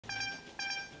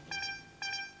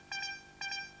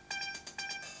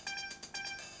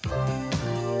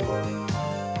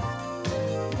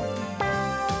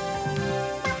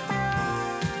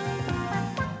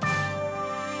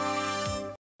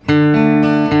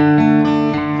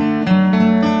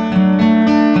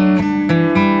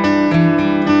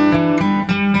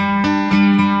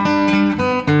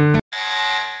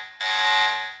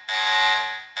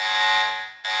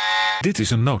is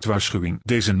een noodwaarschuwing.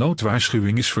 Deze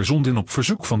noodwaarschuwing is verzonden op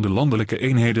verzoek van de landelijke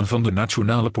eenheden van de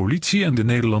nationale politie en de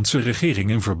Nederlandse regering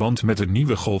in verband met een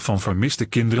nieuwe golf van vermiste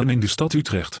kinderen in de stad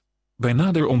Utrecht. Bij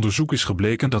nader onderzoek is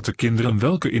gebleken dat de kinderen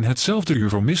welke in hetzelfde uur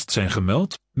vermist zijn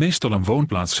gemeld, meestal een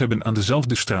woonplaats hebben aan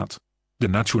dezelfde straat. De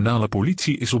nationale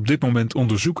politie is op dit moment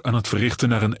onderzoek aan het verrichten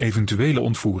naar een eventuele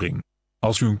ontvoering.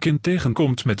 Als u een kind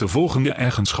tegenkomt met de volgende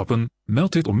eigenschappen,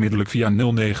 meld dit onmiddellijk via 09008844.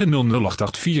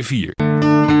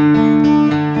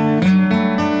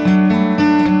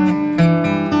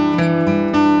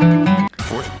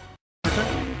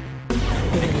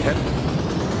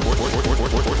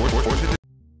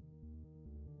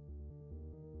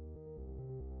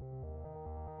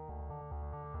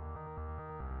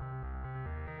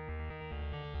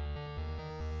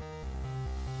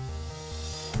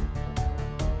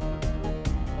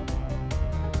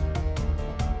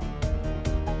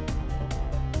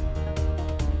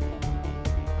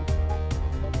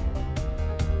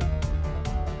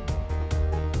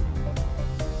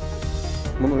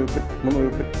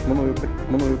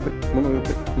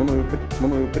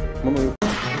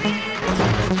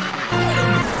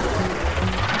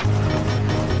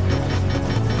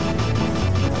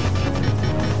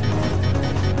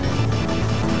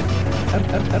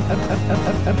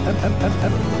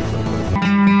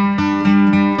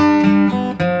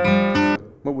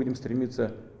 Мы будем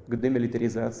стремиться к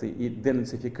демилитаризации и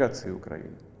денацификации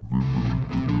Украины.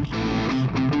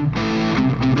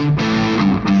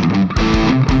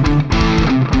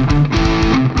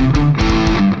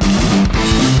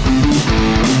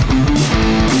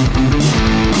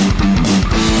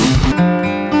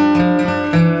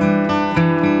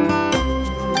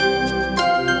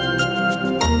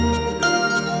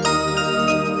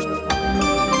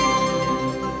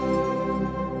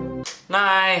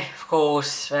 Now, of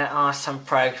course, there are some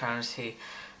programs who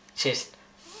just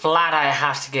flat out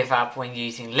have to give up when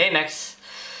using Linux,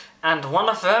 and one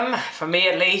of them, for me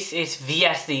at least, is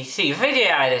VSDC, video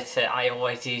editor I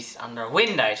always use under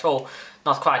Windows. Well,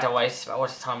 not quite always, but all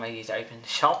the time I use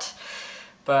OpenShot.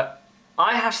 But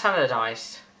I have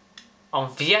standardized on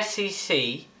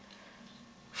VSDC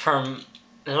from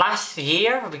last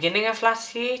year, the beginning of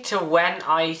last year, to when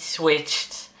I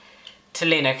switched to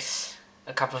Linux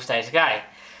a couple of days ago.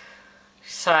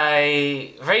 So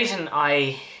the reason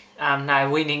I am now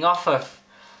weaning off of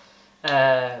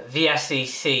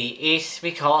VSDC is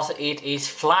because it is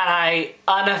flat out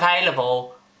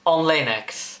unavailable on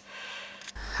Linux.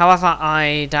 However,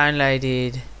 I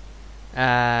downloaded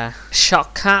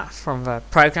Shortcut from the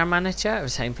program manager at the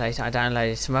same place I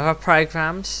downloaded some other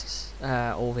programs,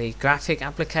 all the graphic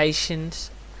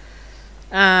applications,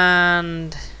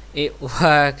 and it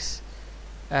works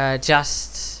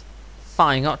just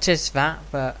fine. Not just that,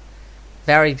 but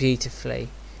very beautifully,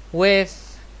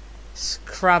 with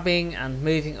scrubbing and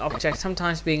moving objects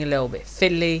sometimes being a little bit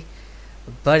fiddly,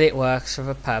 but it works for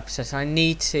the purposes I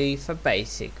need to for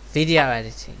basic video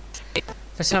editing.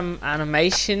 For some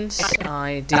animations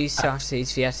I do still have to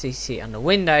use VSDC under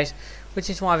Windows, which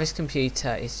is why this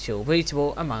computer is dual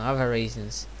bootable, among other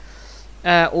reasons.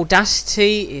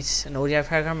 Audacity is an audio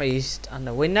program I used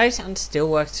under Windows and still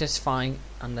works just fine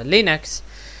under Linux,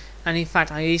 and in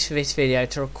fact I used for this video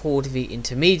to record the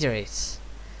intermediaries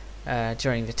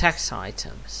during the text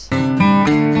items.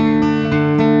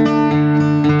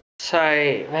 So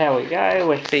there we go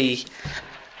with the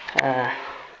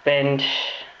bench,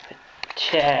 the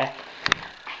chair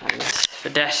and the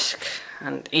desk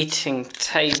and eating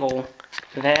table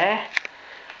there.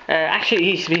 Actually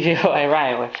it used to be the other way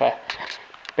around, with the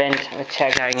bench and the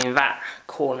chair going in that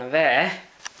corner there.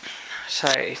 So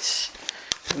it's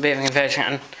a bit of an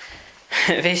inversion.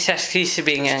 This desk used to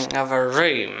be in another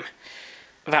room.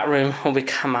 That room will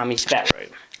become Mummy's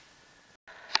bedroom.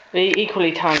 The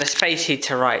equally timed space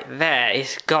heater right there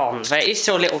is gone. There is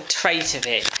still a little trace of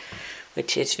it,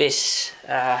 which is this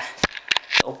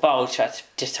little bulge that's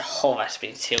just a hole that's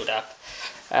been sealed up.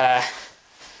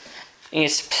 In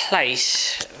its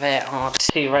place there are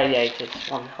two radiators,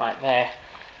 one right there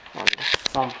and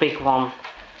one big one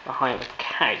behind the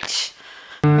couch.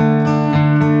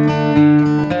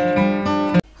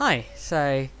 Hi,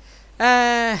 so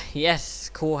yes,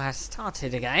 school has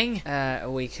started again a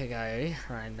week ago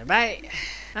round about,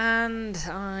 and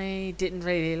I didn't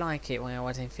really like it when I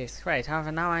was in 5th grade.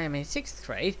 However, now I am in 6th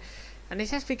grade and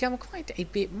it has become quite a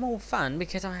bit more fun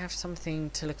because I have something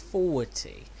to look forward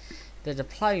to, the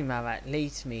diploma that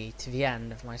leads me to the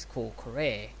end of my school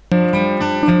career.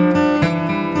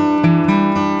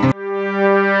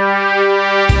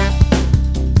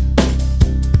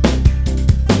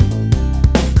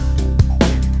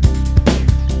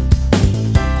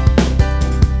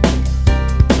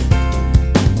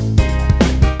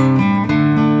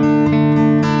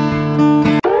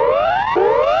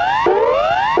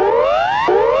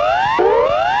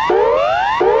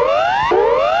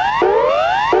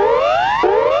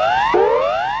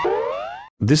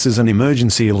 this is an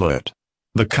emergency alert.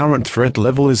 The current threat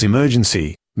level is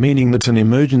emergency, meaning that an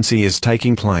emergency is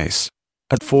taking place.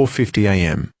 At 4:50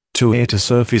 a.m., 2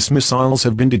 air-to-surface missiles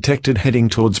have been detected heading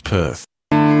towards Perth.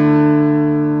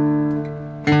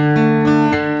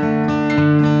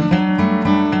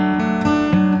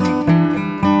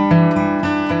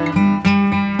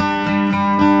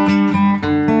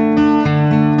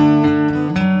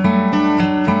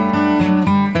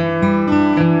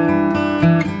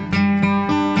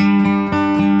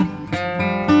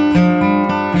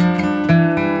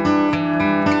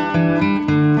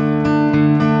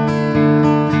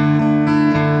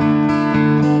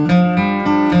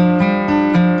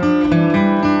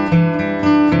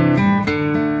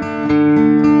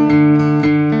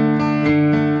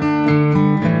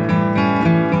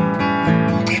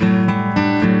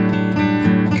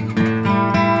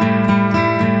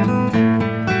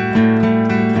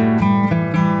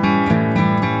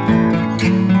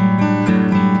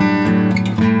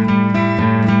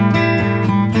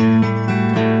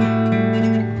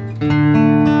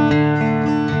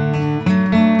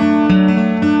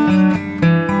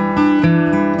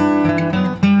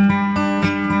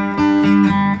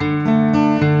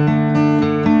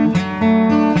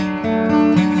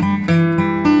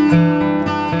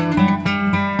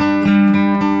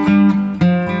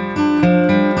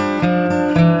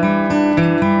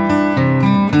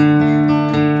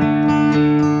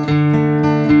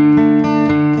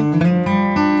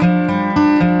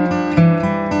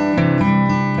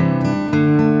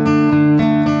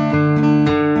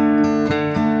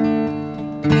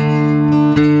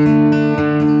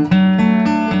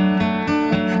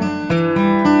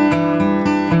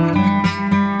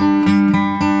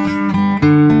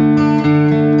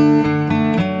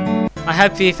 I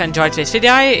hope you've enjoyed this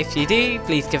video. If you do,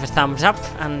 please give a thumbs up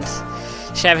and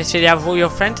share this video with all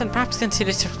your friends, and perhaps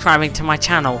consider subscribing to my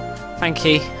channel. Thank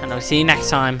you, and I'll see you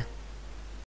next time.